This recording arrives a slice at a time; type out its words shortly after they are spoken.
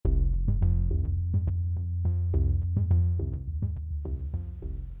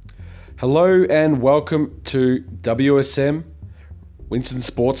Hello and welcome to WSM, Winston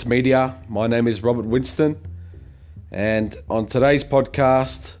Sports Media. My name is Robert Winston, and on today's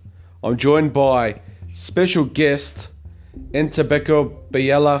podcast, I'm joined by special guest Ntobeko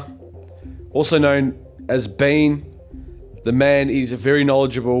Biela, also known as Bean. The man is very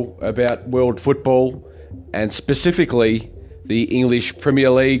knowledgeable about world football and specifically the English Premier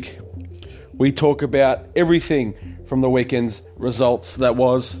League. We talk about everything from the weekend's results that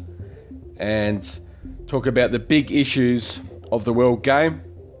was and talk about the big issues of the world game.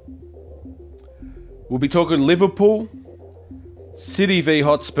 We'll be talking Liverpool, City v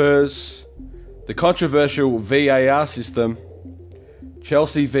Hotspurs, the controversial VAR system,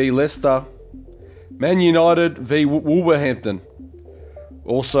 Chelsea v Leicester, Man United v Wolverhampton.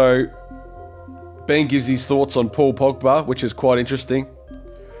 Also, Ben gives his thoughts on Paul Pogba, which is quite interesting.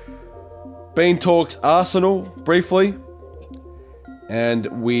 Ben talks Arsenal briefly, and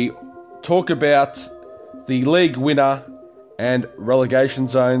we talk about the league winner and relegation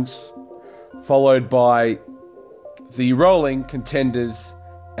zones, followed by the rolling contenders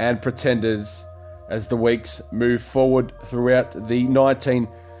and pretenders as the weeks move forward throughout the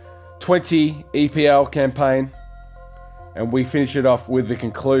 1920 EPL campaign, and we finish it off with the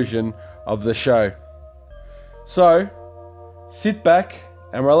conclusion of the show. So, sit back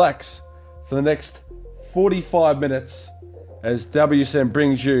and relax for the next 45 minutes as WSM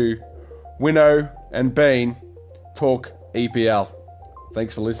brings you Winnow and Bean talk EPL.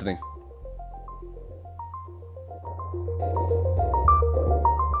 Thanks for listening.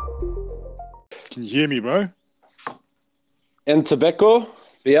 Can you hear me, bro? Ntobeko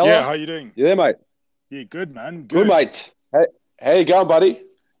Biela? Yeah, how you doing? You there, mate? Yeah, good, man. Good, mate. Hey, how you going, buddy?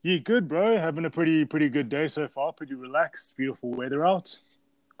 Yeah, good, bro. Having a pretty good day so far. Pretty relaxed. Beautiful weather out.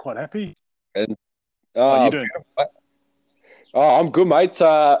 Quite happy. And how you doing? I'm good, mate.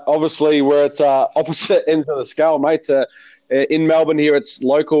 Obviously, we're at opposite ends of the scale, mate. In Melbourne here, it's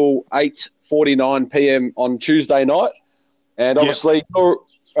local 8:49 p.m. on Tuesday night. And obviously,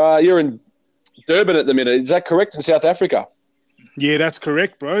 you're in Durban at the minute. Is that correct, in South Africa? Yeah, that's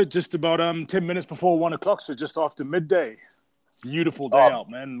correct, bro. Just about 10 minutes before 1 o'clock, so just after midday. Beautiful day out,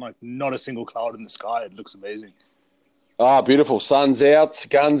 man. Like, not a single cloud in the sky. It looks amazing. Beautiful. Sun's out,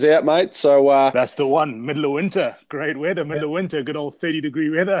 guns out, mate. So that's the one. Middle of winter. Great weather. Middle of winter. Good old 30-degree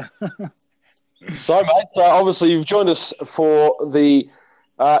weather. So, mate, obviously you've joined us for the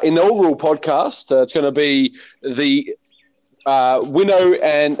inaugural podcast. It's going to be the Winnow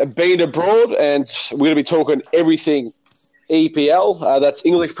and Bean Abroad, and we're going to be talking everything EPL. That's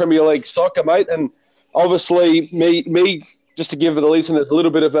English Premier League soccer, mate. And obviously me just to give the listeners a little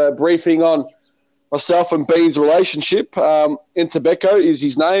bit of a briefing on myself and Bean's relationship. Ntobeko is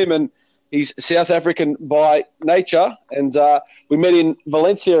his name, and he's South African by nature. And we met in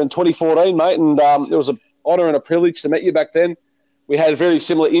Valencia in 2014, mate, and it was an honour and a privilege to meet you back then. We had very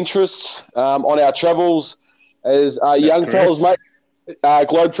similar interests on our travels as young fellas, mate,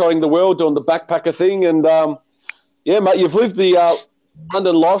 globetrotting the world, doing the backpacker thing. And, mate, you've lived the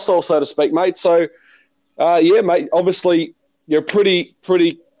London lifestyle, so to speak, mate. So, mate, obviously you're a pretty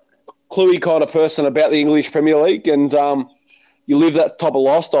cluey kind of person about the English Premier League, and you live that type of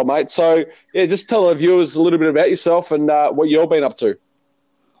lifestyle, mate. So, just tell our viewers a little bit about yourself and what you've been up to.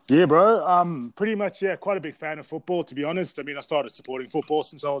 Yeah, bro. Pretty much, quite a big fan of football, to be honest. I mean, I started supporting football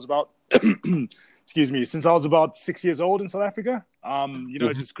since I was about, since I was about 6 years old in South Africa. I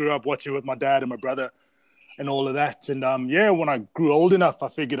just grew up watching with my dad and my brother and all of that. And, when I grew old enough, I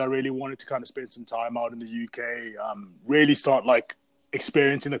figured I really wanted to kind of spend some time out in the UK, really start,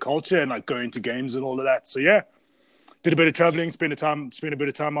 experiencing the culture and going to games and all of that. So did a bit of traveling, spent a bit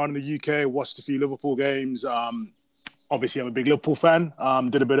of time out in the UK, watched a few Liverpool games. Obviously I'm a big Liverpool fan.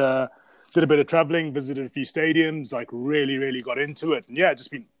 Did a bit of traveling, visited a few stadiums, really got into it. And just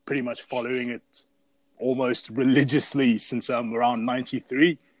been pretty much following it almost religiously since around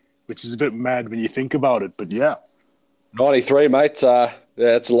 93, which is a bit mad when you think about it, but 93, mate.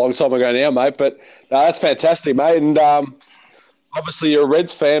 It's a long time ago now, mate, but that's fantastic, mate. And obviously, you're a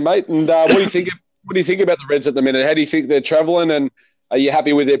Reds fan, mate. And what do you think? What do you think about the Reds at the minute? How do you think they're travelling? And are you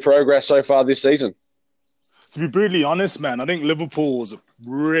happy with their progress so far this season? To be brutally honest, man, I think Liverpool is a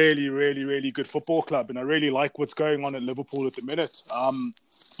really good football club, and I really like what's going on at Liverpool at the minute.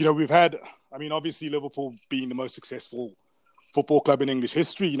 We've had, obviously Liverpool being the most successful football club in English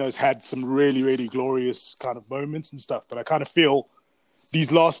history, has had some really glorious kind of moments and stuff. But I kind of feel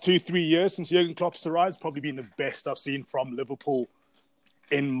these last 2-3 years since Jurgen Klopp's arrived has probably been the best I've seen from Liverpool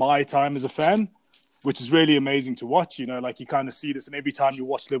in my time as a fan, which is really amazing to watch. You kind of see this, and every time you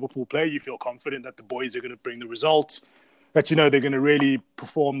watch Liverpool play, you feel confident that the boys are going to bring the result. that they're going to really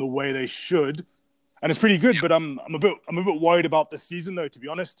perform the way they should, and it's pretty good. But I'm a bit worried about this season though, to be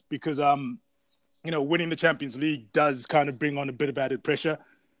honest, because winning the Champions League does kind of bring on a bit of added pressure.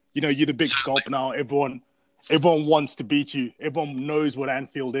 You're the big scalp now. Everyone wants to beat you. Everyone knows what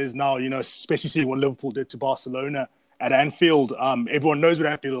Anfield is now. Especially seeing what Liverpool did to Barcelona at Anfield. Everyone knows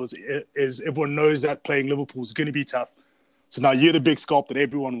what Anfield is. Everyone knows that playing Liverpool is going to be tough. So now you're the big scalp that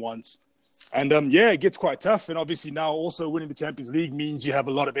everyone wants. And it gets quite tough. And obviously now also winning the Champions League means you have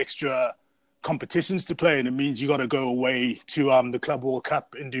a lot of extra competitions to play. And it means you got to go away to the Club World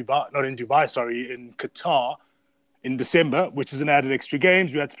Cup in Qatar in December, which is an added extra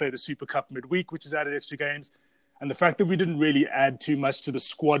games. We had to play the Super Cup midweek, which is added extra games. And the fact that we didn't really add too much to the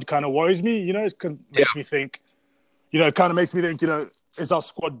squad kind of worries me. It makes me think, is our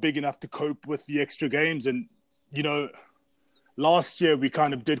squad big enough to cope with the extra games? And, last year we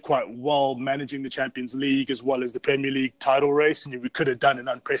kind of did quite well managing the Champions League as well as the Premier League title race, and we could have done an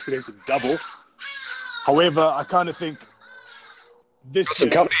unprecedented double. However, I kind of think this got some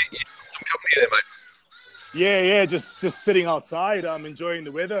company there, mate. Yeah, just sitting outside, enjoying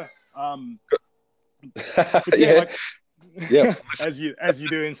the weather. As you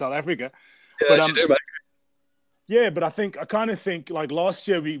do in South Africa. Yeah, as you do, mate. Yeah, but I kind of think like last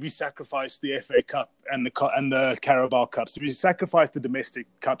year we sacrificed the FA Cup and the Carabao Cup. So we sacrificed the domestic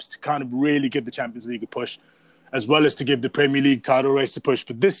cups to kind of really give the Champions League a push, as well as to give the Premier League title race a push.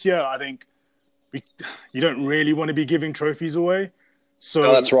 But this year, I think you don't really want to be giving trophies away. So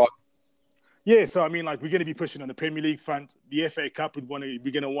no, that's right. Yeah, so I mean, like, we're going to be pushing on the Premier League front. The FA Cup, we're going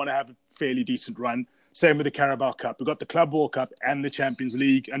to want to have a fairly decent run. Same with the Carabao Cup. We've got the Club World Cup and the Champions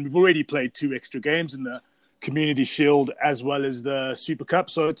League, and we've already played 2 extra games in the Community Shield as well as the Super Cup.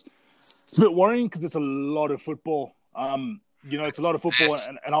 So it's a bit worrying because it's a lot of football. It's a lot of football,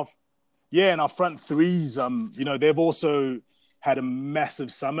 and our front threes. They've also had a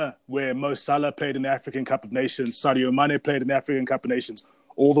massive summer where Mo Salah played in the African Cup of Nations, Sadio Mane played in the African Cup of Nations,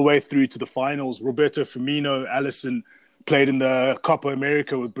 all the way through to the finals. Roberto Firmino, Alisson played in the Copa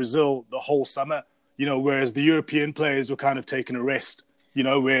America with Brazil the whole summer. Whereas the European players were kind of taking a rest.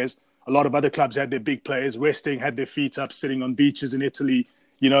 Whereas a lot of other clubs had their big players resting, had their feet up, sitting on beaches in Italy,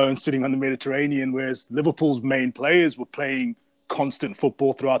 and sitting on the Mediterranean, whereas Liverpool's main players were playing constant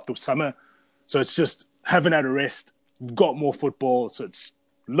football throughout the summer. So it's just haven't had a rest, got more football. So it's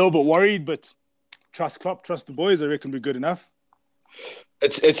a little bit worried, but trust Klopp, trust the boys. I reckon we're good enough.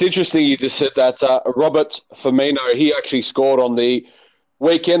 It's interesting you just said that. Robert Firmino, he actually scored on the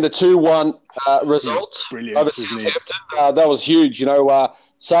weekend, the 2-1 result over Southampton. That was huge.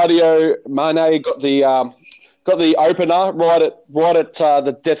 Sadio Mane got the opener right at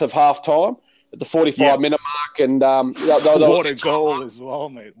the death of half time at the 45-minute mark, and what a goal as well,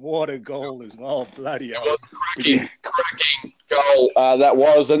 mate! What a goal as well, bloody hell! It was a cracking goal that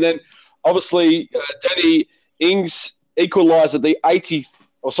was, and then obviously Danny Ings equalised at the 80th.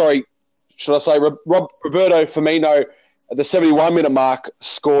 Or sorry, should I say Roberto Firmino at the 71-minute mark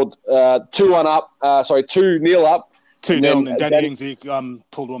scored 2-1 up. 2-0 up. 2-0, and then Danny Ings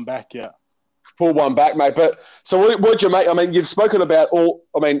pulled one back, yeah. Pulled one back, mate. But so what'd you make? I mean, you've spoken about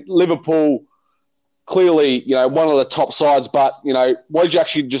Liverpool, clearly, one of the top sides, but, what did you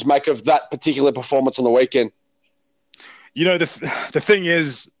actually just make of that particular performance on the weekend? The thing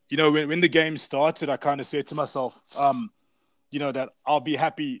is, when the game started, I kind of said to myself, that I'll be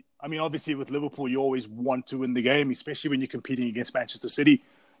happy. I mean, obviously with Liverpool, you always want to win the game, especially when you're competing against Manchester City.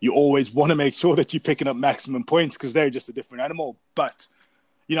 You always want to make sure that you're picking up maximum points because they're just a different animal. But,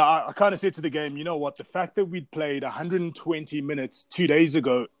 I kind of said to the game, you know what, the fact that we'd played 120 minutes 2 days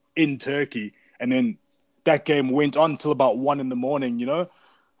ago in Turkey, and then that game went on till about 1 a.m,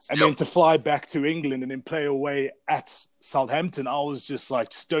 and then to fly back to England and then play away at Southampton, I was just like,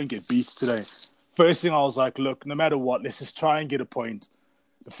 just don't get beat today. First thing I was like, look, no matter what, let's just try and get a point.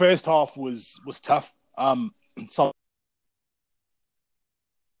 The first half was tough.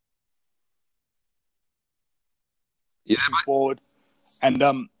 Forward, and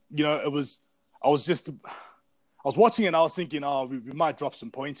it was. I was watching it and I was thinking, we might drop some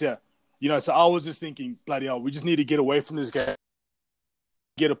points here. So I was just thinking, bloody hell, we just need to get away from this game,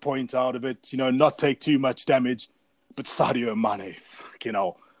 get a point out of it, not take too much damage. But Sadio Mane,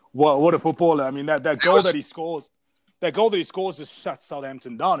 what a footballer! I mean, that goal that he scores just shuts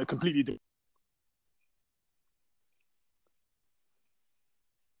Southampton down. It completely did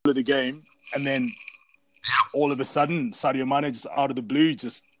the game, and then all of a sudden, Sadio Mane just out of the blue,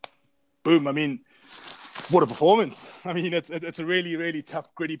 just boom. I mean, what a performance! I mean, it's a really, really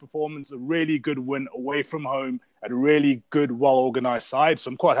tough, gritty performance. A really good win away from home at a really good, well-organized side. So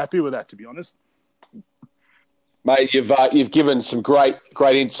I'm quite happy with that, to be honest. Mate, you've given some great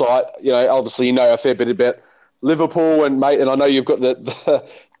insight. Obviously you know a fair bit about Liverpool, and mate, and I know you've got the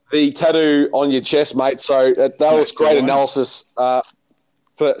tattoo on your chest, mate. So that was great analysis for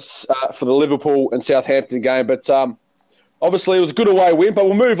the Liverpool and Southampton game. But obviously it was a good away win. But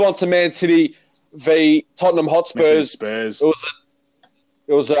we'll move on to Man City v Tottenham Hotspurs. Spurs.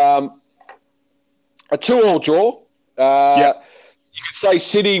 It was a 2-2 draw. You could say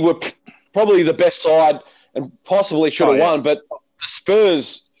City were probably the best side and possibly should have won, but the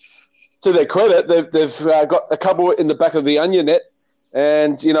Spurs, to their credit, they've got a couple in the back of the onion net,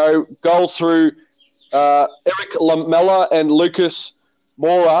 and goals through Eric Lamela and Lucas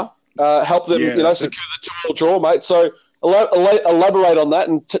Moura helped them secure the 2-2 draw, mate. So elaborate on that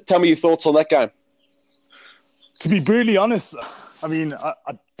and tell me your thoughts on that game. To be brutally honest, I mean,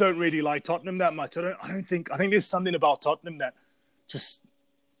 I don't really like Tottenham that much. I think there's something about Tottenham that just.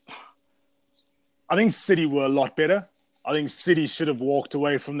 I think City were a lot better. I think City should have walked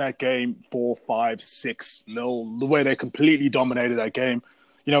away from that game 4-5-6-0. The way they completely dominated that game.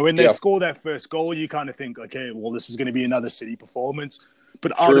 When they score that first goal, you kind of think, okay, well, this is going to be another City performance.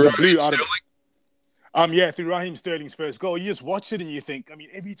 But out of the blue, through Raheem Sterling's first goal, you just watch it and you think, I mean,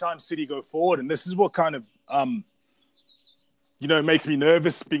 every time City go forward, and this is what kind of makes me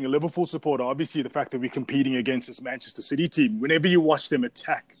nervous being a Liverpool supporter. Obviously, the fact that we're competing against this Manchester City team. Whenever you watch them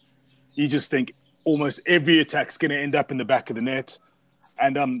attack, you just think almost every attack's going to end up in the back of the net.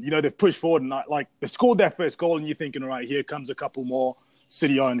 And, they've pushed forward and they've scored that first goal and you're thinking, all right, here comes a couple more.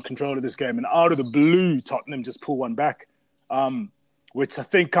 City are in control of this game. And out of the blue, Tottenham just pull one back, which I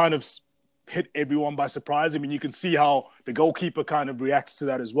think kind of hit everyone by surprise. I mean, you can see how the goalkeeper kind of reacts to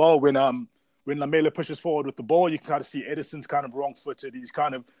that as well. When Lamela pushes forward with the ball, you can kind of see Edison's kind of wrong-footed. He's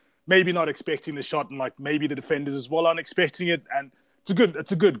kind of maybe not expecting the shot, and maybe the defenders as well aren't expecting it. And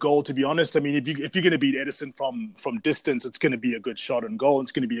it's a good goal, to be honest. I mean, if you're going to beat Edison from distance, it's going to be a good shot on goal.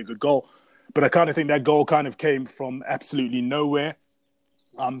 It's going to be a good goal. But I kind of think that goal kind of came from absolutely nowhere.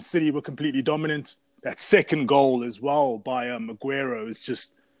 City were completely dominant. That second goal as well by Aguero is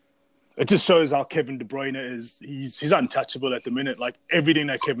just shows how Kevin De Bruyne is. He's untouchable at the minute. Everything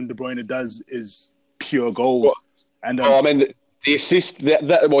that Kevin De Bruyne does is pure gold. Well, and I mean, the assist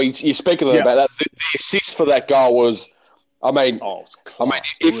you're speaking about that. The assist for that goal was. I mean,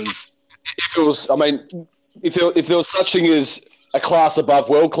 if there was such thing as a class above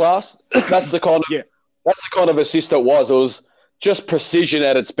world class, that's the kind of assist it was. It was just precision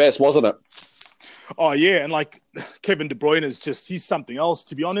at its best, wasn't it? Oh yeah, and Kevin De Bruyne he's something else,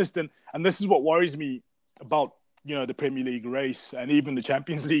 to be honest. And this is what worries me about the Premier League race and even the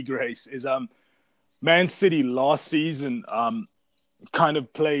Champions League race is Man City last season kind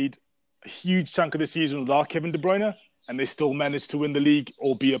of played a huge chunk of the season without Kevin De Bruyne. And they still managed to win the league,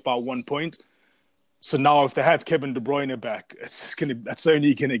 albeit by 1 point. So now, if they have Kevin De Bruyne back, that's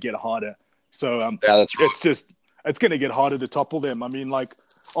only going to get harder. So that's right. It's going to get harder to topple them. I mean,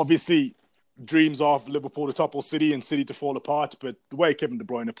 obviously, dreams of Liverpool to topple City and City to fall apart. But the way Kevin De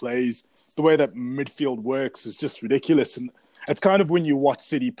Bruyne plays, the way that midfield works is just ridiculous. And it's kind of when you watch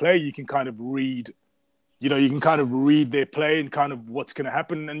City play, you can kind of read. You can kind of read their play and kind of what's going to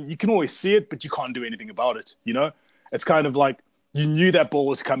happen, and you can always see it, but you can't do anything about it. It's kind of you knew that ball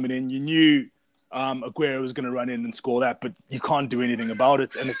was coming in. You knew Aguero was going to run in and score that, but you can't do anything about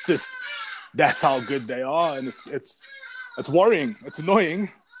it. And it's just that's how good they are, and it's worrying. It's annoying.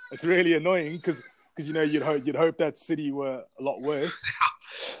 It's really annoying because you'd hope that City were a lot worse.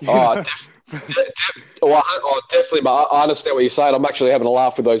 Definitely. But I understand what you're saying. I'm actually having a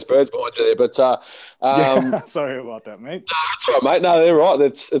laugh with those birds behind you there. But sorry about that, mate. No, that's all right, mate. No, they're right.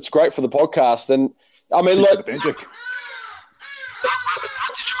 It's great for the podcast and. I mean, look. What did you make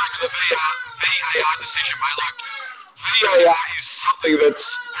of the VAR decision, mate? VAR is something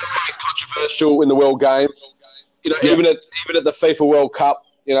that's always controversial in the world game. Even at the FIFA World Cup,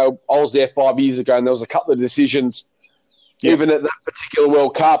 I was there 5 years ago, and there was a couple of decisions, even at that particular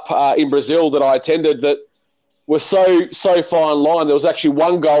World Cup in Brazil that I attended, that were so fine line. There was actually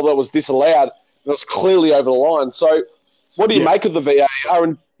one goal that was disallowed. It was clearly over the line. So, what do you make of the VAR?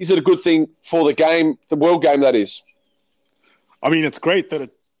 And is it a good thing for the game, the world game, that is? I mean, it's great that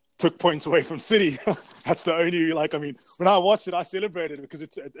it took points away from City. That's the only, when I watched it, I celebrated it because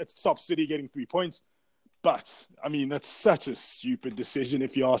it stopped City getting 3 points. But, I mean, that's such a stupid decision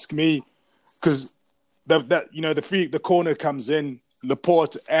if you ask me. Because, the corner comes in,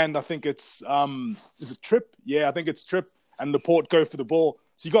 Laporte, and I think it's, is it Tripp? Yeah, I think it's Tripp, and Laporte go for the ball.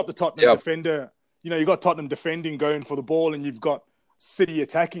 So you got the Tottenham defender, you got Tottenham defending going for the ball, and you've got City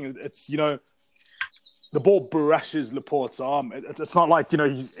attacking. It's, the ball brushes Laporte's arm. It's not like,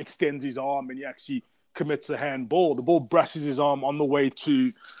 he extends his arm and he actually commits a handball. The ball brushes his arm on the way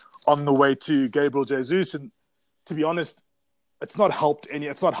to Gabriel Jesus, and to be honest, it's not helped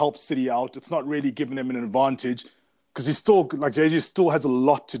City out. It's not really giving them an advantage because he's still, like, Jesus still has a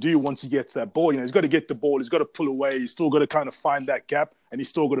lot to do once he gets that ball. He's got to get the ball. He's got to pull away. He's still got to kind of find that gap, and he's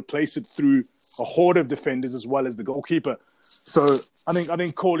still got to place it through a horde of defenders as well as the goalkeeper. So I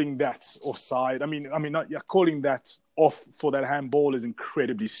think calling that offside, calling that off for that handball is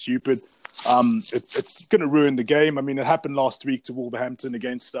incredibly stupid. It's going to ruin the game. I mean, it happened last week to Wolverhampton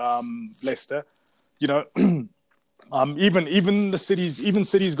against Leicester. Even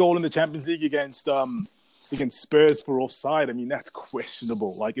City's goal in the Champions League against Spurs for offside. I mean, that's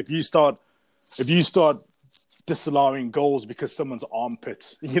questionable. Like, if you start disallowing goals because someone's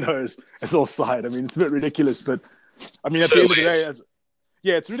armpit, is offside. I mean, it's a bit ridiculous. But I mean, at the end of the day,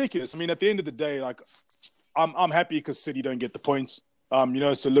 it's ridiculous. I mean, at the end of the day, like, I'm happy because City don't get the points.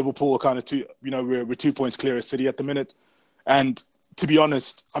 So Liverpool are kind of we're 2 points clear of City at the minute, and to be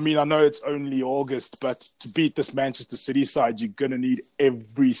honest, I mean, I know it's only August, but to beat this Manchester City side, you're going to need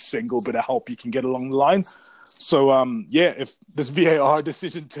every single bit of help you can get along the line. So, if this VAR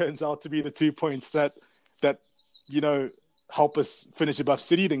decision turns out to be the 2 points that help us finish above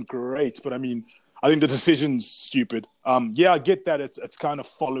City, then great. But I mean, I think the decision's stupid. I get that it's kind of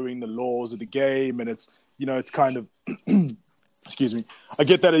following the laws of the game, and it's kind of excuse me. I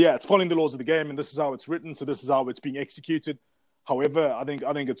get that. Yeah, it's following the laws of the game, and this is how it's written. So this is how it's being executed. However, I think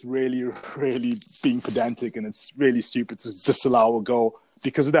it's really, really being pedantic, and it's really stupid to disallow a goal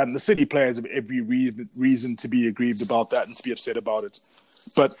because of that. And the City players have every reason to be aggrieved about that and to be upset about it.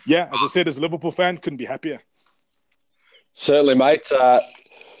 But yeah, as I said, as a Liverpool fan, couldn't be happier. Certainly, mate. I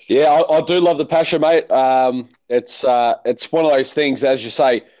do love the passion, mate. It's one of those things, as you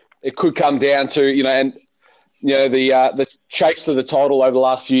say, it could come down to the chase to the title over the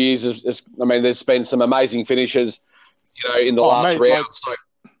last few years is there's been some amazing finishes, in the last round.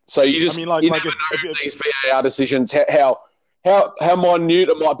 So you just never know these VAR decisions how minute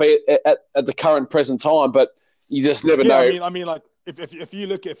it might be at the current present time, but you just never know. If you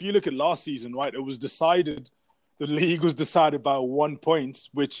look at last season, right? It was decided. The league was decided by 1 point,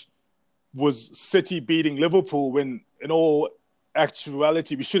 which was City beating Liverpool. When in all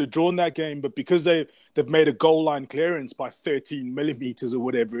actuality, we should have drawn that game, but because they've made a goal line clearance by 13 millimeters or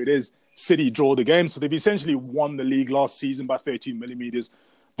whatever it is, City draw the game. So they've essentially won the league last season by 13 millimeters.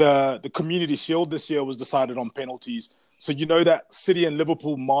 The Community Shield this year was decided on penalties. So that City and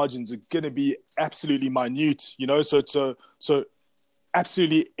Liverpool margins are going to be absolutely minute, So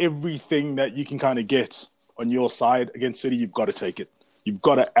absolutely everything that you can kind of get on your side against City, you've got to take it. You've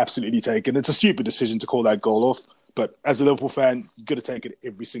got to absolutely take it. It's a stupid decision to call that goal off, but as a Liverpool fan, you've got to take it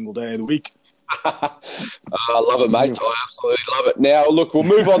every single day of the week. I love it, mate. I absolutely love it. Now, look, we'll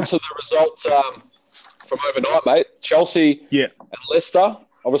move on to the results from overnight, mate. Chelsea and Leicester.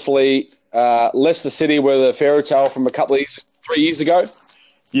 Obviously, Leicester City were the fairy tale from a couple of 3 years ago.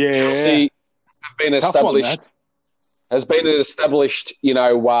 Yeah. Chelsea have been established. Has been an established,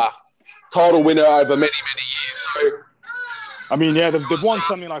 title winner over many, many years. So, I mean, they've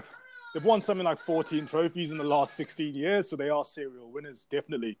won something like 14 trophies in the last 16 years, so they are serial winners,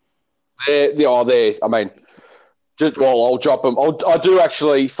 definitely. I'll drop them. I do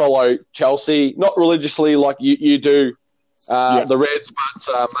actually follow Chelsea, not religiously like you do the Reds,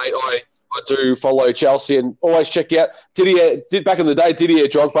 but mate, I do follow Chelsea and always check out. Back in the day, Didier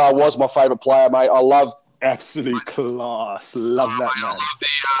Drogba was my favourite player, mate. I loved. Absolute class. Love that, man.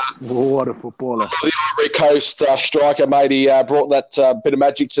 What a footballer. The Ivory Coast striker, mate. He brought that bit of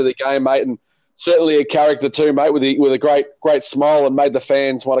magic to the game, mate, and certainly a character too, mate, with a great smile and made the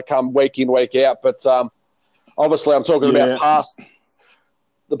fans want to come week in, week out. But obviously I'm talking about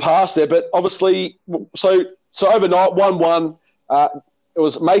the past there. But obviously, so overnight, 1-1. It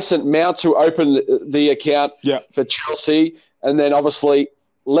was Mason Mount who opened the account for Chelsea. And then obviously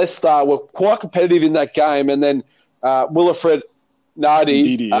Leicester were quite competitive in that game. And then Wilfred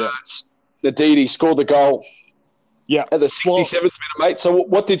Ndidi scored the goal at the 67th minute, mate. So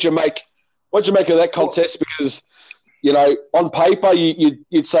what did you make? What did you make of that contest? Because, on paper,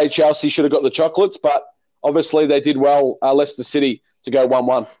 you'd say Chelsea should have got the chocolates, but obviously they did well, Leicester City, to go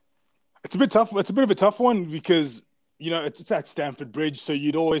 1-1. It's a bit tough. It's a bit of a tough one because, it's at Stamford Bridge, so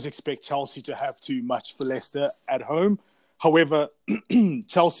you'd always expect Chelsea to have too much for Leicester at home. However,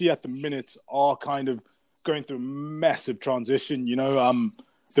 Chelsea at the minute are kind of going through a massive transition.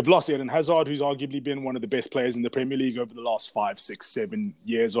 They've lost Eden Hazard, who's arguably been one of the best players in the Premier League over the last 5, 6, 7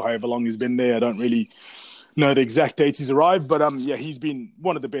 years or however long he's been there. I don't really know the exact dates he's arrived, but he's been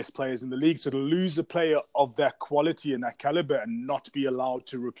one of the best players in the league. So to lose a player of that quality and that caliber and not be allowed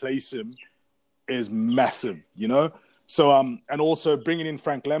to replace him is massive, you know? So, and also bringing in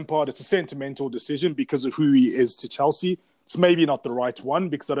Frank Lampard, it's a sentimental decision because of who he is to Chelsea. It's maybe not the right one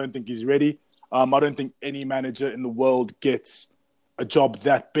because I don't think he's ready. I don't think any manager in the world gets a job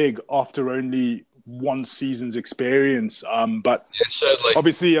that big after only one season's experience. But Yeah, certainly.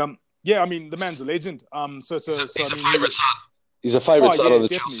 obviously, yeah, I mean, the man's a legend. He's a I mean, favourite son. He's a favourite son of the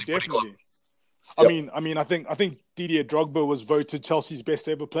Chelsea Footy Club. Definitely. I mean, I think Didier Drogba was voted Chelsea's best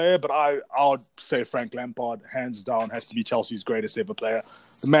ever player, but I would say Frank Lampard, hands down, has to be Chelsea's greatest ever player.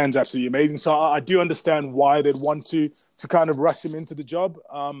 The man's absolutely amazing. So I do understand why they'd want to kind of rush him into the job,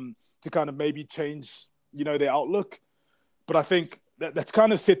 to kind of maybe change, you know, their outlook. But I think that's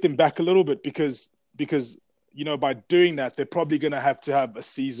kind of set them back a little bit because you know, by doing that, they're probably going to have a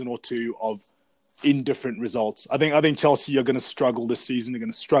season or two of indifferent results. I think Chelsea are going to struggle this season. They're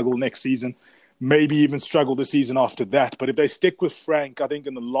going to struggle next season. Maybe even struggle the season after that. But if they stick with Frank, I think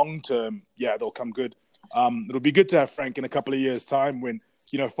in the long term, yeah, they'll come good. It'll be good to have Frank in a couple of years' time when,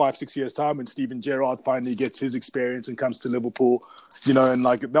 you know, 5-6 years' time when Steven Gerrard finally gets his experience and comes to Liverpool, you know, and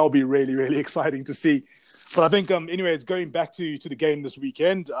like that'll be really, really exciting to see. But I think, anyways, going back to the game this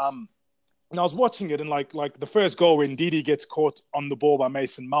weekend, and I was watching it and like the first goal when Ndidi gets caught on the ball by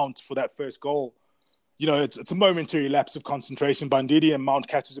Mason Mount for that first goal, you know, it's a momentary lapse of concentration by Ndidi and Mount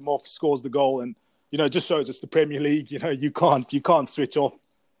catches him off, scores the goal. And, you know, it just shows it's the Premier League. You know, you can't switch off,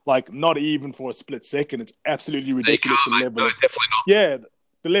 like not even for a split second. It's absolutely ridiculous. The level no, definitely not. Yeah,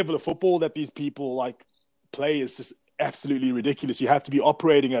 the level of football that these people like play is just absolutely ridiculous. You have to be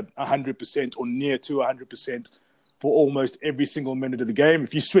operating at 100% or near to 100% for almost every single minute of the game.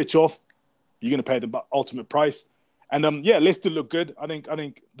 If you switch off, you're going to pay the ultimate price. And yeah, Leicester looked good. I think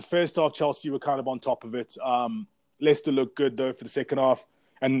the first half Chelsea were kind of on top of it. Leicester looked good though for the second half.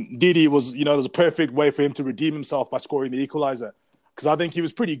 And Didi was, you know, there's a perfect way for him to redeem himself by scoring the equaliser. Because I think he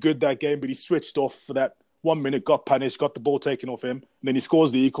was pretty good that game, but he switched off for that 1 minute, got punished, got the ball taken off him, and then he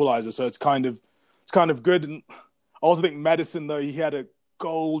scores the equaliser. So it's kind of good. And I also think Maddison though, he had a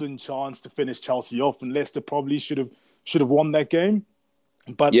golden chance to finish Chelsea off, and Leicester probably should have won that game.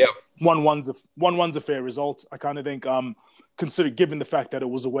 But yeah, 1-1's a fair result. I kind of think, consider given the fact that it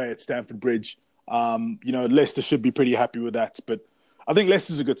was away at Stamford Bridge, you know, Leicester should be pretty happy with that. But I think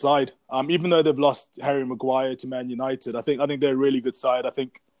Leicester's a good side. Even though they've lost Harry Maguire to Man United, I think they're a really good side. I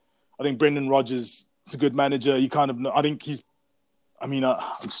think Brendan Rodgers is a good manager. You kind of know. I think he's. I mean, I'm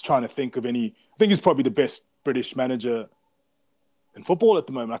just trying to think of any. I think he's probably the best British manager in football at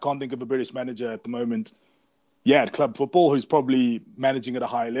the moment. I can't think of a British manager at the moment. Yeah, at club football, who's probably managing at a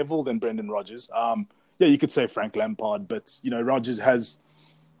higher level than Brendan Rodgers. Yeah, you could say Frank Lampard, but you know, Rodgers has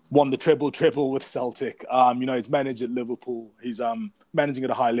won the treble with Celtic. You know, he's managed at Liverpool. He's managing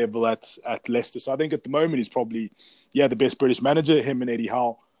at a high level at Leicester. So I think at the moment he's probably the best British manager. Him and Eddie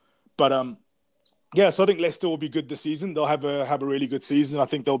Howe. But yeah, so I think Leicester will be good this season. They'll have a really good season. I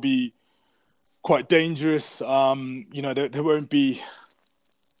think they'll be quite dangerous. You know, there won't be.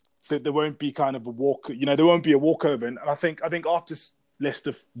 There won't be kind of a walk, you know, there won't be a walkover. And I think after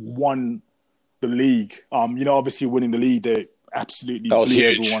Leicester won the league, you know, obviously winning the league, they absolutely blew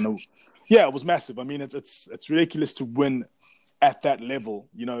everyone. Yeah, it was massive. I mean, it's ridiculous to win at that level,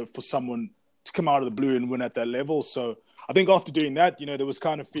 you know, for someone to come out of the blue and win at that level. So I think after doing that, you know, there was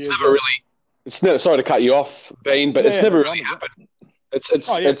kind of fears. It's never, sorry to cut you off, Bean, but it's never really happened. It's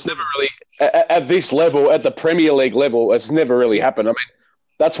never really at this level, at the Premier League level, it's never really happened. I mean,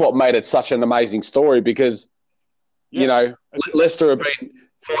 that's what made it such an amazing story because, you know, Leicester have been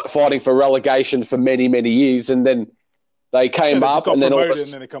fighting for relegation for many, many years, and then they came up and then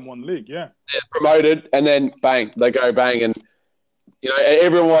they come one league, they're promoted, and then bang, they go bang, and you know,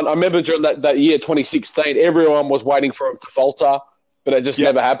 everyone. I remember during that year, 2016, everyone was waiting for them to falter, but it just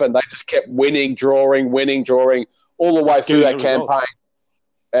never happened. They just kept winning, drawing, all the way through that campaign,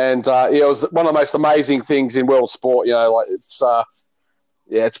 and it was one of the most amazing things in world sport. You know, like it's.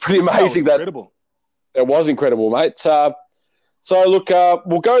 Yeah, it's pretty amazing. Incredible. It was incredible, mate. So look,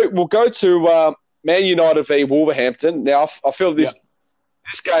 we'll go to Man United v Wolverhampton. Now, I feel this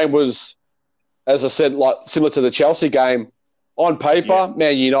game was, as I said, like similar to the Chelsea game. On paper,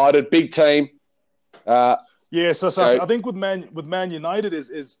 Man United, big team. So I think with Man United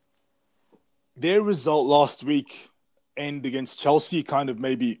is their result last week and against Chelsea kind of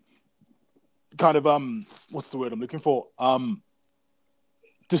what's the word I'm looking for?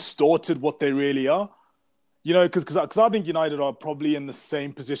 Distorted what they really are, you know, because I think United are probably in the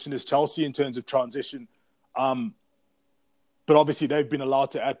same position as Chelsea in terms of transition, but obviously they've been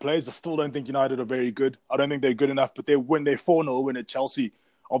allowed to add players. I still don't think United are very good. I don't think they're good enough. But when they 4-0 win at Chelsea,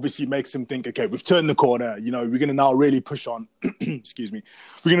 obviously makes him think, okay, we've turned the corner. You know, we're going to now really push on. Excuse me.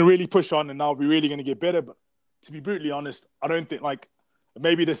 We're going to really push on, and now we're really going to get better. But to be brutally honest, I don't think, like,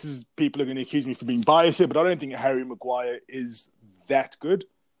 maybe this is, people are going to accuse me for being biased here, but I don't think Harry Maguire is that good.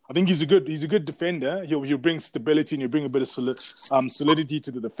 I think he's a good defender. He'll bring stability and he'll bring a bit of solidity to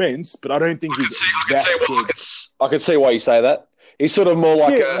the defense, but I don't think he's that good. I can see why you say that. He's sort of more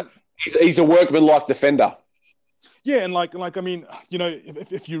like he's a workman-like defender. Yeah, and like I mean, you know,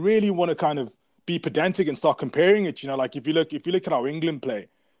 if you really want to kind of be pedantic and start comparing it, you know, like if you look at how England play,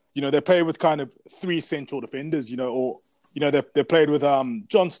 you know, they play with kind of three central defenders, you know, or you know, they played with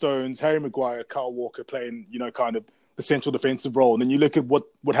John Stones, Harry Maguire, Kyle Walker playing, you know, kind of the central defensive role. And then you look at what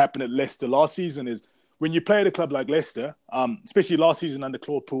happened at Leicester last season is when you play at a club like Leicester, especially last season under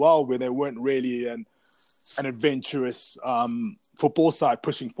Claude Puel, where they weren't really an adventurous football side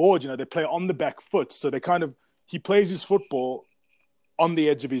pushing forward, you know, they play on the back foot. So he plays his football on the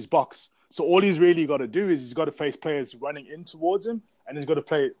edge of his box. So all he's really got to do is he's got to face players running in towards him, and he's got to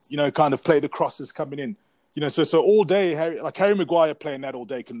play, you know, kind of play the crosses coming in. You know, so all day, Harry Maguire playing that all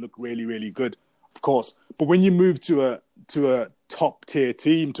day can look really, really good, of course. But when you move to a top tier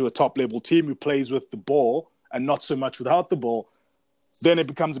team, to a top level team who plays with the ball and not so much without the ball, then it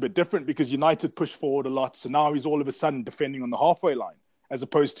becomes a bit different because United push forward a lot. So now he's all of a sudden defending on the halfway line, as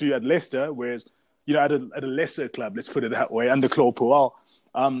opposed to at Leicester, whereas, you know, at a lesser club, let's put it that way, under Claude Puel,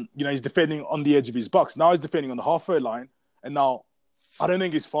 you know, he's defending on the edge of his box. Now he's defending on the halfway line, and now I don't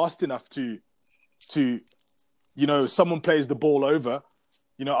think he's fast enough to you know, someone plays the ball over,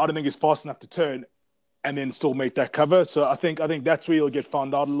 you know, I don't think he's fast enough to turn and then still make that cover. So I think that's where he'll get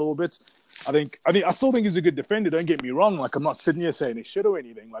found out a little bit. I still think he's a good defender. Don't get me wrong. Like, I'm not sitting here saying he should or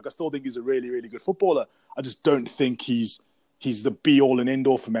anything. Like, I still think he's a really, really good footballer. I just don't think he's the be all and end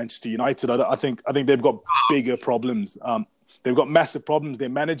all for Manchester United. I think they've got bigger problems. They've got massive problems. Their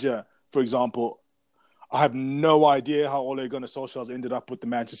manager, for example, I have no idea how Ole Gunnar Solskjaer's ended up with the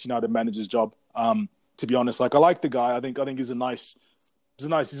Manchester United manager's job. To be honest, like, I like the guy. I think he's a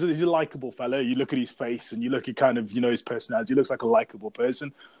likable fella. You look at his face and you look at kind of, you know, his personality. He looks like a likable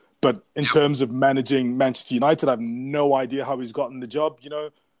person. But in terms of managing Manchester United, I have no idea how he's gotten the job. You know,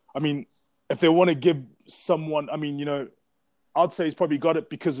 I mean, if they want to give someone, I mean, you know, I'd say he's probably got it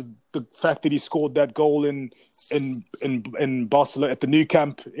because of the fact that he scored that goal in Barcelona at the Nou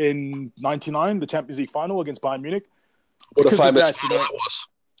Camp in '99, the Champions League final against Bayern Munich. What a famous final that was.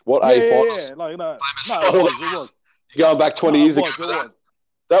 What a final. Yeah. Like, no, it was. You're going back 20 years ago.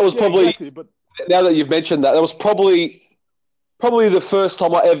 That was probably, exactly, but now that you've mentioned that, was probably the first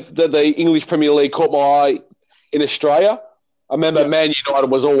time the English Premier League caught my eye in Australia. I remember Man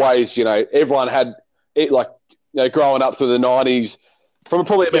United was always, you know, everyone had it, like, you know, growing up through the 90s. From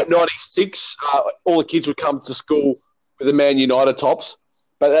probably about 96, all the kids would come to school with the Man United tops.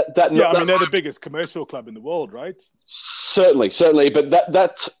 But they're the biggest commercial club in the world, right? Certainly. But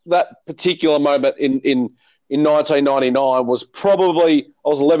that particular moment in 1999 was probably, I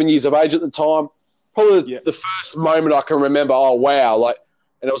was 11 years of age at the time. Probably the first moment I can remember. Oh wow! Like,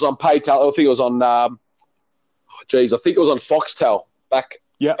 and it was on Paytel. I think it was on. I think it was on Foxtel back.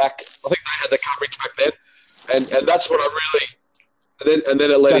 I think they had the coverage back then, and that's what I really. And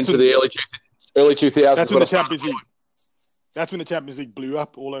then it led into the early 2000s. That's when the Champions League. That's when the Champions League blew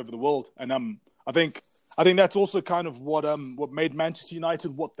up all over the world, and I think that's also kind of what made Manchester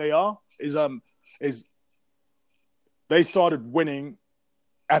United what they are is they started winning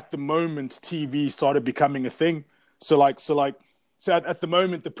at the moment TV started becoming a thing. So at the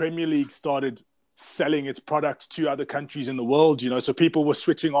moment the Premier League started selling its product to other countries in the world, you know, so people were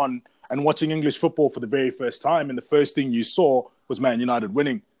switching on and watching English football for the very first time, and the first thing you saw was Man United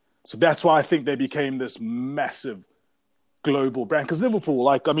winning. So that's why I think they became this massive global brand. Because Liverpool,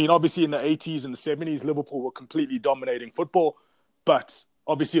 like, I mean, obviously in the 80s and the 70s, Liverpool were completely dominating football, but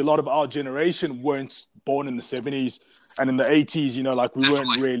obviously a lot of our generation weren't born in the 70s and in the 80s, you know, like we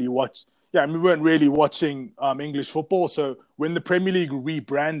weren't really watching English football. So when the Premier League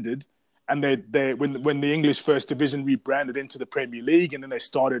rebranded and when the English First Division rebranded into the Premier League, and then they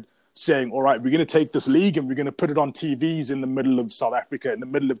started saying, all right, we're going to take this league and we're going to put it on TVs in the middle of South Africa, in the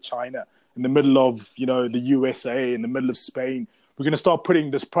middle of China, in the middle of, you know, the USA, in the middle of Spain. We're going to start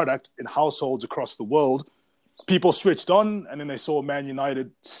putting this product in households across the world. People switched on, and then they saw Man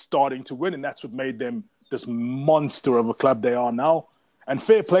United starting to win, and that's what made them this monster of a club they are now. And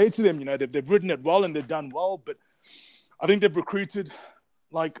fair play to them, you know, they've ridden it well and they've done well, but I think they've recruited,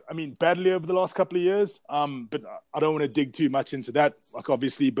 badly over the last couple of years. But I don't want to dig too much into that, like,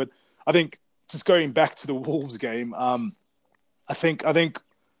 obviously. But I think just going back to the Wolves game, I think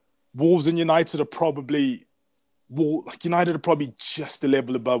Wolves and United are probably United are probably just a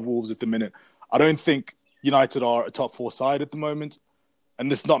level above Wolves at the minute. I don't think United are a top 4 side at the moment. And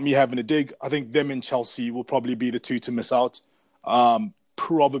this is not me having a dig. I think them and Chelsea will probably be the two to miss out.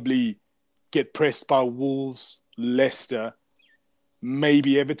 Probably get pressed by Wolves, Leicester,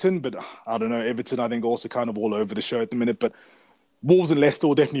 maybe Everton. But I don't know. Everton, I think, also kind of all over the show at the minute. But Wolves and Leicester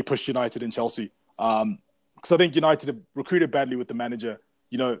will definitely push United and Chelsea. Because I think United have recruited badly with the manager.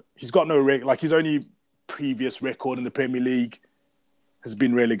 He's got no his only previous record in the Premier League has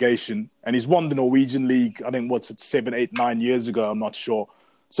been relegation, and he's won the Norwegian League. I think 7, 8, 9 years ago. I'm not sure.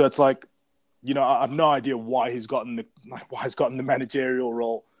 So it's like, I have no idea why he's gotten the managerial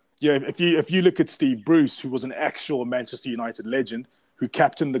role. If you look at Steve Bruce, who was an actual Manchester United legend, who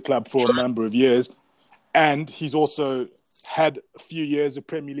captained the club for a number of years, and he's also had a few years of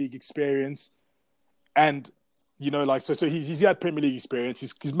Premier League experience, and so he's had Premier League experience.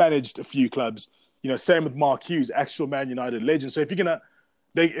 He's managed a few clubs. Same with Mark Hughes, actual Man United legend. So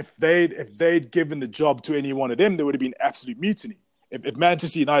if they'd given the job to any one of them, there would have been absolute mutiny. If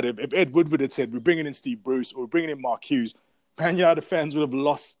Manchester United, if Ed Woodward had said, we're bringing in Steve Bruce or we're bringing in Mark Hughes, Man United fans would have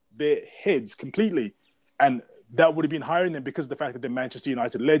lost their heads completely. And that would have been hiring them because of the fact that they're Manchester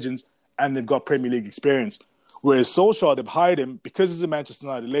United legends and they've got Premier League experience. Whereas Solskjaer, they've hired him because he's a Manchester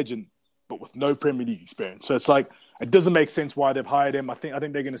United legend, but with no Premier League experience. So it's like, it doesn't make sense why they've hired him. I think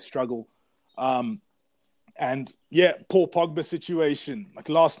they're going to struggle. And yeah, Paul Pogba situation. Like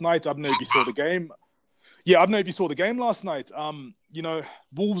last night, I don't know if you saw the game. Yeah, I don't know if you saw the game last night.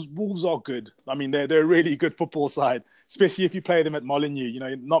 Wolves are good. I mean, they're a really good football side, especially if you play them at Molineux.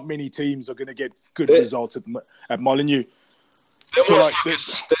 Not many teams are going to get good results at Molineux. They're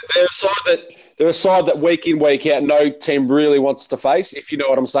a side that week in, week out, no team really wants to face. If you know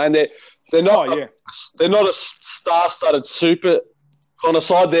what I'm saying, they're not. Oh, yeah. They're not a star-studded super kind of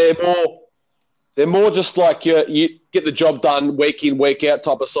side. They're more just like you get the job done week in, week out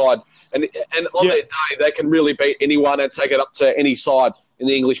type of side. And on their day, they can really beat anyone and take it up to any side in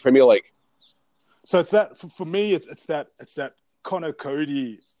the English Premier League. So it's that for me. It's that Connor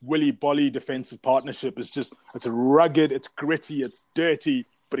Cody, Willy Bolly defensive partnership. It's rugged, it's gritty, it's dirty,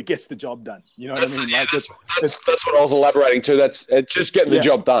 but it gets the job done. You know what I mean? Yeah, that's what I was elaborating to. That's just getting the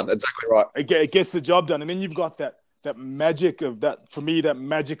job done. Exactly right. It gets the job done, and then you've got that magic of that. For me, that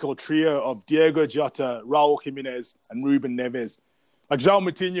magical trio of Diego Jota, Raul Jimenez, and Ruben Neves. Like João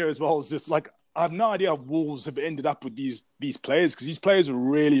Moutinho as well is just like, I have no idea how Wolves have ended up with these players, because these players are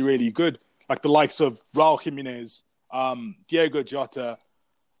really, really good. Like the likes of Raul Jimenez, Diego Jota,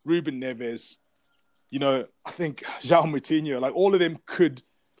 Ruben Neves. I think João Moutinho, like all of them could,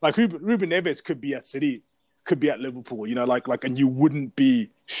 like Ruben Neves could be at City, could be at Liverpool, and you wouldn't be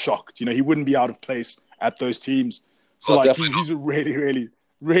shocked. He wouldn't be out of place at those teams. So he's a really, really,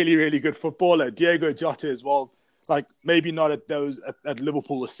 really, really good footballer. Diego Jota as well. Like maybe not at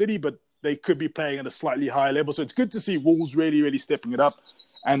Liverpool or City, but they could be playing at a slightly higher level. So it's good to see Wolves really, really stepping it up.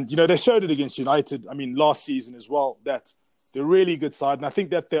 And, they showed it against United. I mean, last season as well, that they're a really good side. And I think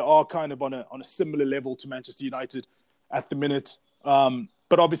that they are kind of on a similar level to Manchester United at the minute.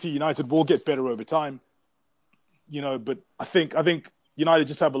 But obviously United will get better over time. But I think United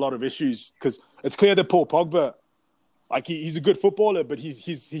just have a lot of issues, because it's clear that Paul Pogba, like he's a good footballer, but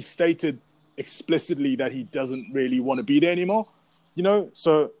he's stated explicitly that he doesn't really want to be there anymore.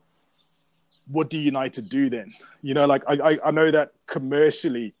 So what do United do then? I know that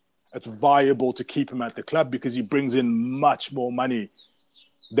commercially it's viable to keep him at the club because he brings in much more money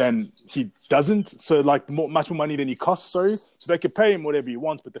than he doesn't. So much more money than he costs, sorry. So they could pay him whatever he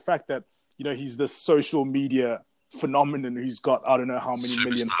wants. But the fact that, he's this social media phenomenon who's got, I don't know how many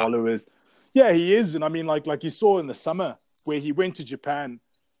million followers. Yeah, he is. And I mean, like you saw in the summer where he went to Japan,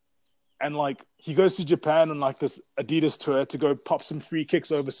 and he goes to Japan on this Adidas tour to go pop some free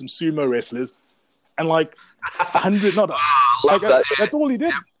kicks over some sumo wrestlers. And 100, that's all he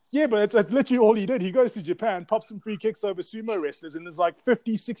did. Yeah, but that's literally all he did. He goes to Japan, pops some free kicks over sumo wrestlers, and there's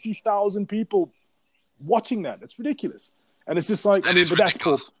 50, 60,000 people watching that. It's ridiculous. And it's just but that's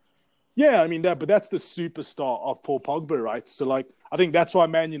Paul. Yeah, but that's the superstar of Paul Pogba, right? So I think that's why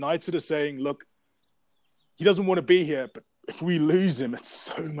Man United are saying, look, he doesn't want to be here, but if we lose him, it's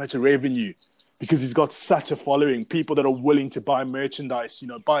so much revenue, because he's got such a following, people that are willing to buy merchandise,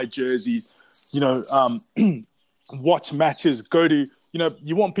 buy jerseys, watch matches, go to,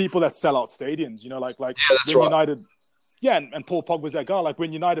 you want people that sell out stadiums, that's right. United, and Paul Pogba's that guy. Like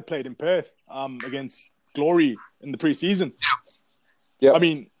when United played in Perth against Glory in the preseason. Yeah. I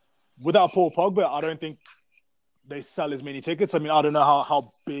mean, without Paul Pogba, I don't think they sell as many tickets. I mean, I don't know how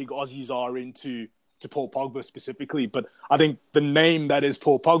big Aussies are into to Paul Pogba specifically, but I think the name that is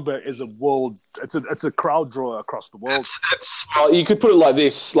Paul Pogba is it's a crowd drawer across the world. You could put it like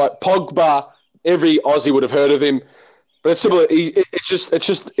this: like Pogba, every Aussie would have heard of him, but it's similar. It's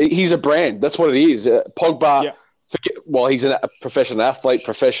just he's a brand. That's what it is. Pogba. Yeah. He's a professional athlete,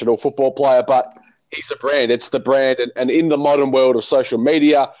 professional football player, but he's a brand. It's the brand, and in the modern world of social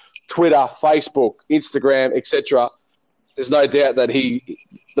media, Twitter, Facebook, Instagram, etc., there's no doubt that he's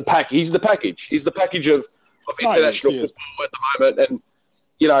the package. He's the package of international football at the moment, and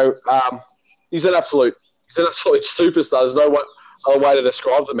he's an absolute superstar. There's no other way to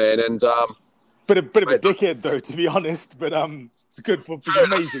describe the man. And bit of a dickhead though, to be honest. But it's a good football,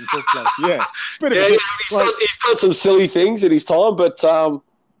 amazing football. Yeah, he's done some silly things in his time, but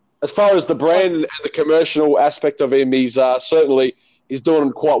as far as the brand and the commercial aspect of him, he's certainly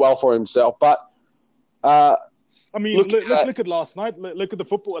doing quite well for himself. But I mean, look at last night. Look at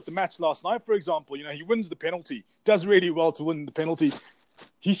the match last night, for example. He wins the penalty, does really well to win the penalty.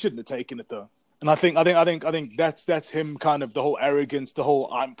 He shouldn't have taken it though, and I think that's him, kind of the whole arrogance, the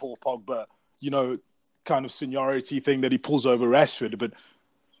whole I'm Paul Pogba, kind of seniority thing that he pulls over Rashford. But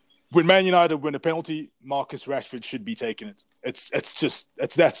when Man United win a penalty, Marcus Rashford should be taking it. It's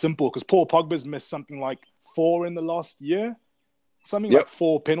that simple, because Paul Pogba's missed something like 4 in the last year, like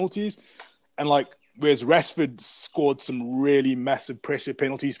 4 penalties, and whereas Rashford scored some really massive pressure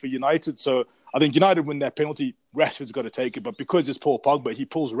penalties for United. So I think United win that penalty, Rashford's got to take it. But because it's Paul Pogba, he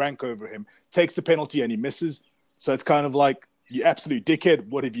pulls rank over him, takes the penalty and he misses. So it's kind of like, you absolute dickhead,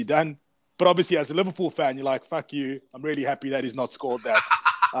 what have you done? But obviously as a Liverpool fan, you're like, fuck you. I'm really happy that he's not scored that.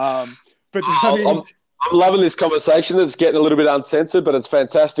 I'm loving this conversation. It's getting a little bit uncensored, but it's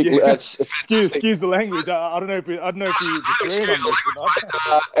fantastic. Yeah. Excuse the language. I don't know if you disagree on this or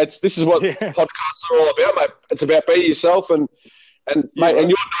not. This is what podcasts are all about, mate. It's about being yourself, and mate,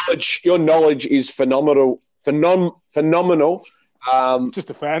 and your knowledge is phenomenal. Phenomenal.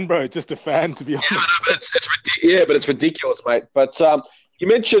 Just a fan, bro. Just a fan, to be honest. But it's ridiculous, mate. But you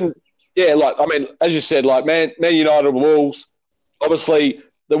mentioned, as you said, Man United, Wolves. Obviously,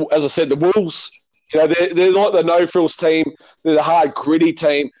 as I said, the Wolves. They're like the no-frills team. They're the hard, gritty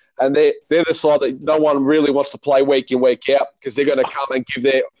team, and they're the side that no one really wants to play week in, week out, because they're going to come and give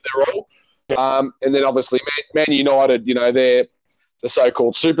their all. And then obviously Man United, they're the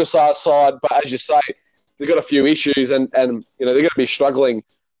so-called superstar side. But as you say, they've got a few issues, and they're going to be struggling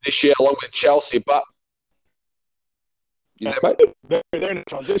this year along with Chelsea. But mate, they're in a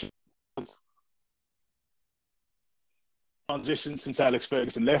transition since Alex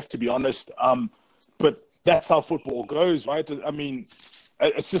Ferguson left, to be honest. But that's how football goes, right? I mean,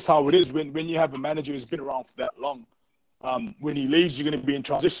 it's just how it is. When you have a manager who's been around for that long, when he leaves, you're going to be in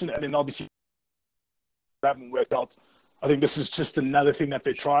transition, and then obviously haven't worked out. I think this is just another thing that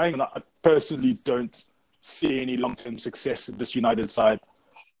they're trying, and I personally don't see any long-term success in this United side.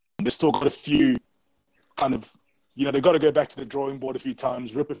 They've still got a few kind of, they've got to go back to the drawing board a few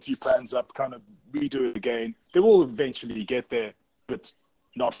times, rip a few plans up, kind of redo it again. They will eventually get there, but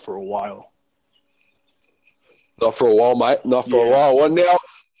not for a while. Not for a while, mate. Not for a while. Well, now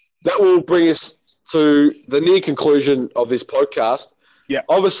that will bring us to the near conclusion of this podcast. Yeah.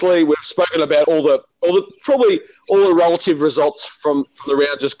 Obviously, we've spoken about all the relative results from the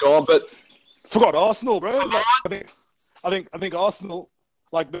round just gone, but forgot Arsenal, bro. I think Arsenal.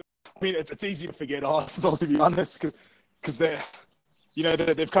 It's easy to forget Arsenal, to be honest, because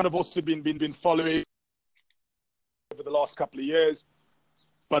they've kind of also been following over the last couple of years.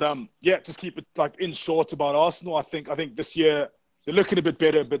 But just keep it in short about Arsenal. I think this year they're looking a bit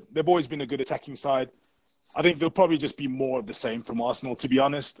better, but they've always been a good attacking side. I think there'll probably just be more of the same from Arsenal, to be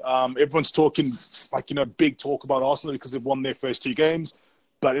honest. Everyone's talking big talk about Arsenal because they've won their first 2 games.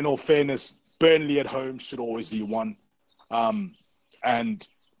 But in all fairness, Burnley at home should always be won. And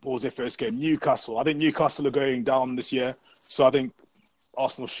what was their first game? Newcastle. I think Newcastle are going down this year, so I think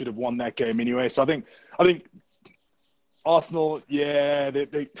Arsenal should have won that game anyway. So I think Arsenal,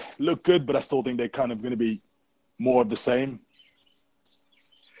 they look good, but I still think they're kind of going to be more of the same.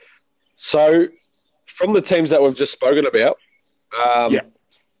 So, from the teams that we've just spoken about,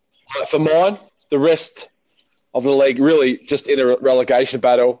 for mine, the rest of the league really just in a relegation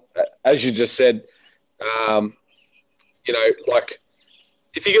battle, as you just said.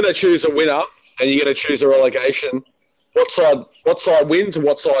 If you're going to choose a winner and you're going to choose a relegation, what side wins and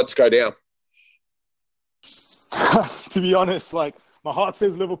what sides go down? To be honest, my heart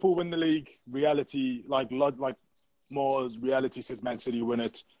says Liverpool win the league. Reality, more reality says Man City win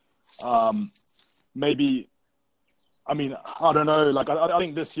it. Maybe, I don't know. I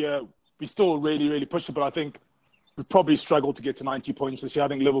think this year we still really, really push it, but I think probably struggle to get to 90 points this year. I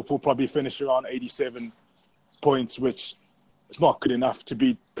think Liverpool probably finished around 87 points, which is not good enough to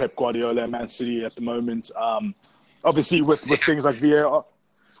beat Pep Guardiola and Man City at the moment. Obviously, with things like VAR,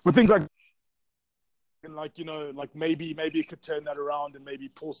 with things like maybe it could turn that around and maybe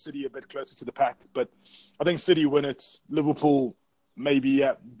pull City a bit closer to the pack. But I think City win it. Liverpool maybe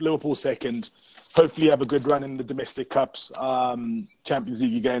Liverpool second. Hopefully have a good run in the domestic cups. Champions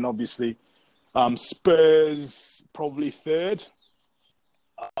League again, obviously. Spurs probably third.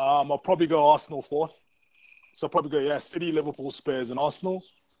 I'll probably go Arsenal fourth. So I'll probably go City, Liverpool, Spurs, and Arsenal.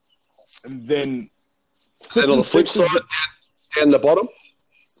 And then on the flip side, down the bottom.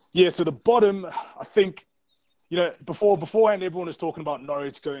 Yeah, so the bottom, I think, beforehand everyone was talking about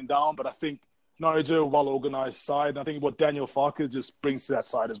Norwich going down, but I think Norwich are a well-organised side. And I think what Daniel Farke just brings to that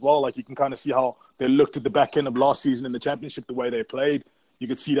side as well, like you can kind of see how they looked at the back end of last season in the Championship, the way they played. You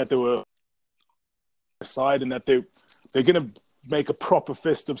could see that they were a side and that they're going to make a proper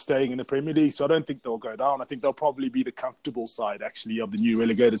fist of staying in the Premier League. So I don't think they'll go down. I think they'll probably be the comfortable side, actually, of the new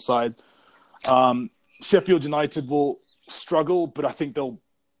relegated side. Sheffield United will struggle, but I think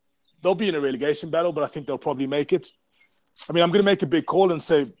they'll be in a relegation battle, but I think they'll probably make it. I mean, I'm going to make a big call and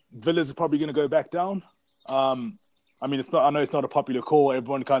say Villa's probably going to go back down. I mean, I know it's not a popular call.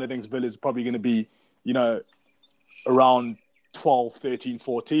 Everyone kind of thinks Villa's probably going to be, around 12, 13,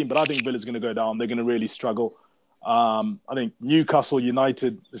 14, but I think Villa's going to go down. They're going to really struggle. I think Newcastle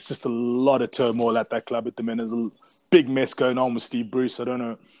United, there's just a lot of turmoil at that club at the minute. There's a big mess going on with Steve Bruce. I don't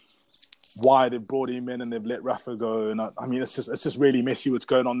know why they've brought him in and they've let Rafa go. And I mean, it's just really messy what's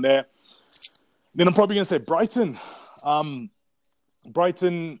going on there. Then I'm probably going to say Brighton.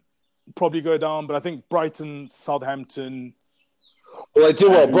 Brighton probably go down, but I think Brighton, Southampton. Well, they did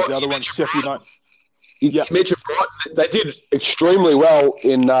well. Who's the other one? Sheffield United. You mentioned Brighton. They did extremely well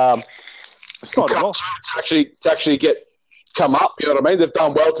in started well to actually come up. You know what I mean? They've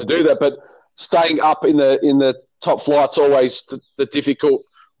done well to do that, but staying up in the top flight's always the difficult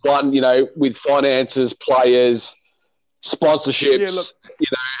one. With finances, players, sponsorships,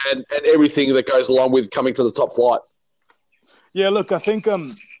 and everything that goes along with coming to the top flight. Yeah, look, I think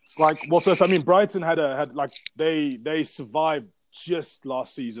Brighton they survived just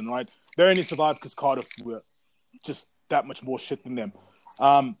last season, right? They only survived because Cardiff were just that much more shit than them.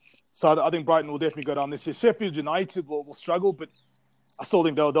 So I think Brighton will definitely go down this year. Sheffield United will struggle, but I still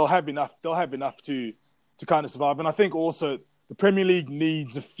think they'll have enough. They'll have enough to kind of survive. And I think also the Premier League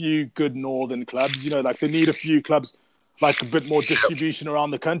needs a few good northern clubs. They need a few clubs like a bit more distribution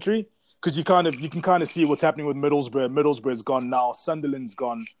around the country, because you can kind of see what's happening with Middlesbrough. Middlesbrough's gone now. Sunderland's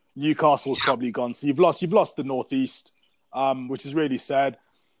gone. Newcastle's probably gone. So you've lost the Northeast, which is really sad.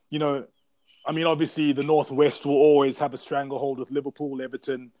 I mean, obviously the Northwest will always have a stranglehold with Liverpool,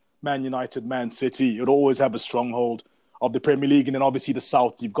 Everton, Man United, Man City. It'll always have a stronghold of the Premier League. And then obviously the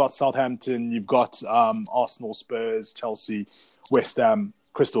South, you've got Southampton, you've got Arsenal, Spurs, Chelsea, West Ham,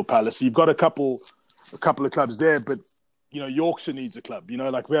 Crystal Palace. So you've got a couple of clubs there, but Yorkshire needs a club. We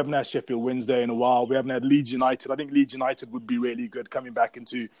haven't had Sheffield Wednesday in a while. We haven't had Leeds United. I think Leeds United would be really good coming back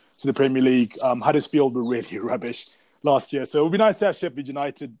into the Premier League. Huddersfield were really rubbish last year. So it would be nice to have Sheffield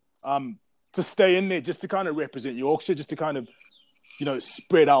United to stay in there, just to kind of represent Yorkshire, just to kind of,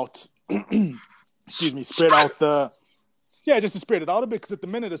 spread out, just to spread it out a bit. Because at the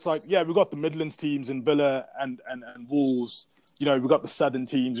minute it's like, we've got the Midlands teams in Villa and Wolves. We've got the Southern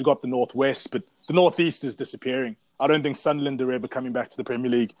teams, we've got the Northwest, but the Northeast is disappearing. I don't think Sunderland are ever coming back to the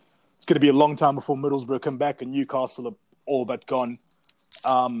Premier League. It's going to be a long time before Middlesbrough come back, and Newcastle are all but gone.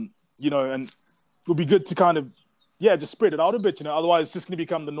 And it would be good to kind of, just spread it out a bit. Otherwise it's just going to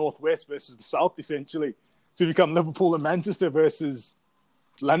become the Northwest versus the South, essentially. To become Liverpool and Manchester versus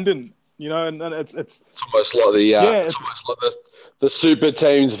London. And it's almost like it's almost like the super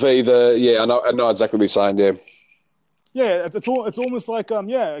teams v the I know exactly what you're saying. Yeah, it's almost like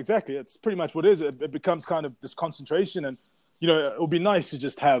exactly. It's pretty much what it is. It becomes kind of this concentration, and it would be nice to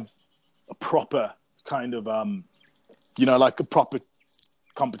just have a proper kind of like a proper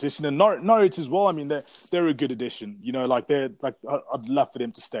competition. And Norwich as well. I mean, they're a good addition. I'd love for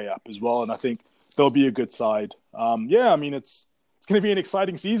them to stay up as well, and I think they'll be a good side. I mean, it's going to be an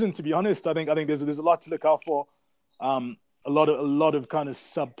exciting season, to be honest. I think there's a lot to look out for. A lot of kind of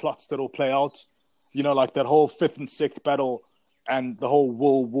subplots that'll play out. Like that whole 5th and 6th battle, and the whole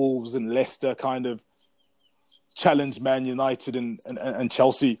Wolves and Leicester kind of challenge Man United and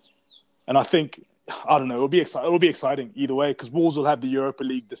Chelsea. And I think, I don't know, it'll be exciting either way, because Wolves will have the Europa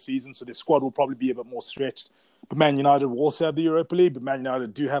League this season, so their squad will probably be a bit more stretched. But Man United will also have the Europa League, but Man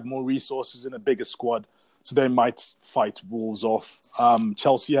United do have more resources and a bigger squad, so they might fight Wolves off.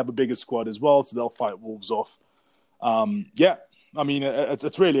 Chelsea have a bigger squad as well, so they'll fight Wolves off. Yeah, I mean,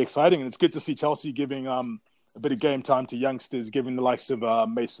 it's really exciting, and it's good to see Chelsea giving a bit of game time to youngsters, giving the likes of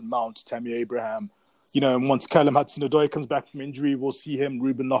Mason Mount, Tammy Abraham. And once Callum Hudson-Odoi comes back from injury, we'll see him,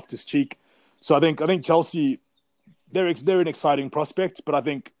 Ruben Loftus-Cheek. So I think Chelsea, they're an exciting prospect, but I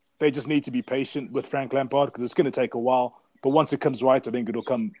think they just need to be patient with Frank Lampard because it's going to take a while. But once it comes right, I think it'll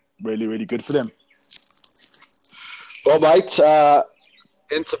come really, really good for them. Well, mate,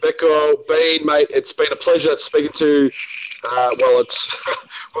 Ntobeko, Bean, mate, it's been a pleasure speaking to.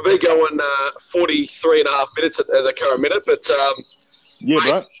 We've been going 43 and a half minutes at the current minute, but yeah, mate,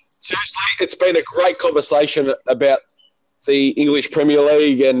 bro. Seriously, it's been a great conversation about the English Premier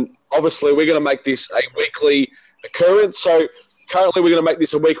League, and obviously we're going to make this a weekly occurrence. So currently we're going to make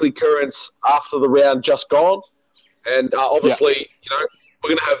this a weekly occurrence after the round just gone, and obviously, we're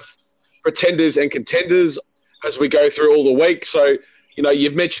going to have pretenders and contenders as we go through all the week. So,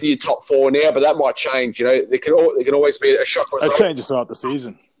 you've mentioned your top four now, but that might change. There can always be a shock result. It changes throughout the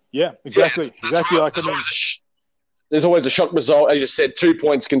season. Yeah, exactly. Yeah, exactly. Right. Like, there's always a shock result. As you said, 2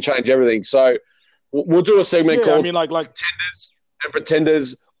 points can change everything. So we'll do a segment called like Contenders and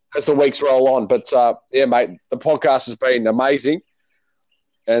Pretenders as the weeks roll on. But, mate, the podcast has been amazing.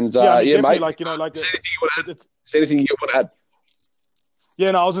 And, mate, like, is anything you want to add?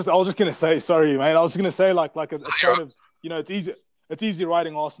 Yeah, no, I was just gonna say, sorry, mate. I was gonna say, it's kind of, it's easy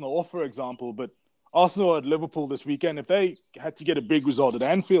writing Arsenal off, for example, but Arsenal at Liverpool this weekend, if they had to get a big result at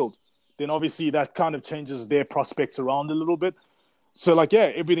Anfield, then obviously that kind of changes their prospects around a little bit. So,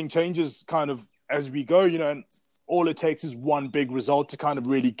 everything changes kind of as we go, and all it takes is one big result to kind of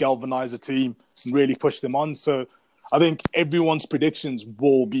really galvanize a team and really push them on. So I think everyone's predictions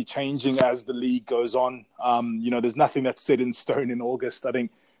will be changing as the league goes on. There's nothing that's set in stone in August. I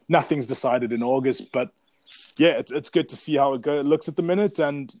think nothing's decided in August, but yeah, it's good to see how it looks at the minute.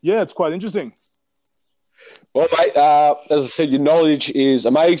 And yeah, it's quite interesting. Well, mate, as I said, your knowledge is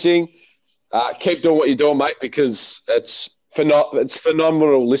amazing. Keep doing what you're doing, mate, because it's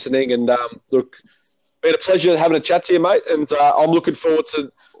phenomenal listening. And look, been a pleasure having a chat to you, mate. And I'm looking forward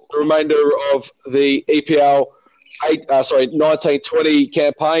to the remainder of the EPL 1920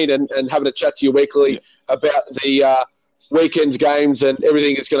 campaign and having a chat to you weekly about the weekend's games and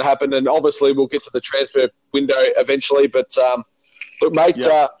everything that's going to happen. And obviously, we'll get to the transfer window eventually. But look, mate,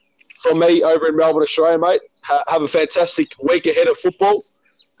 from me over in Melbourne, Australia, mate, have a fantastic week ahead of football.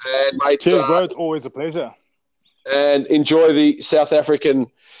 And, mate, cheers, bro. It's always a pleasure. And enjoy the South African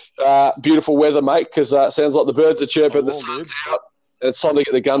beautiful weather, mate, because it sounds like the birds are chirping, the sun's out, and it's time to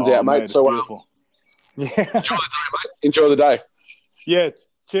get the guns out, mate. So beautiful. Enjoy the day, mate. Enjoy the day. Yeah.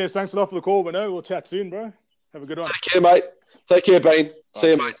 Cheers. Thanks a lot for the call, Mano. We'll chat soon, bro. Have a good one. Take care, mate. Take care, Bean.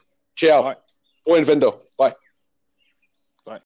 See you, mate. Ciao. Bye. Buen vendo. Bye.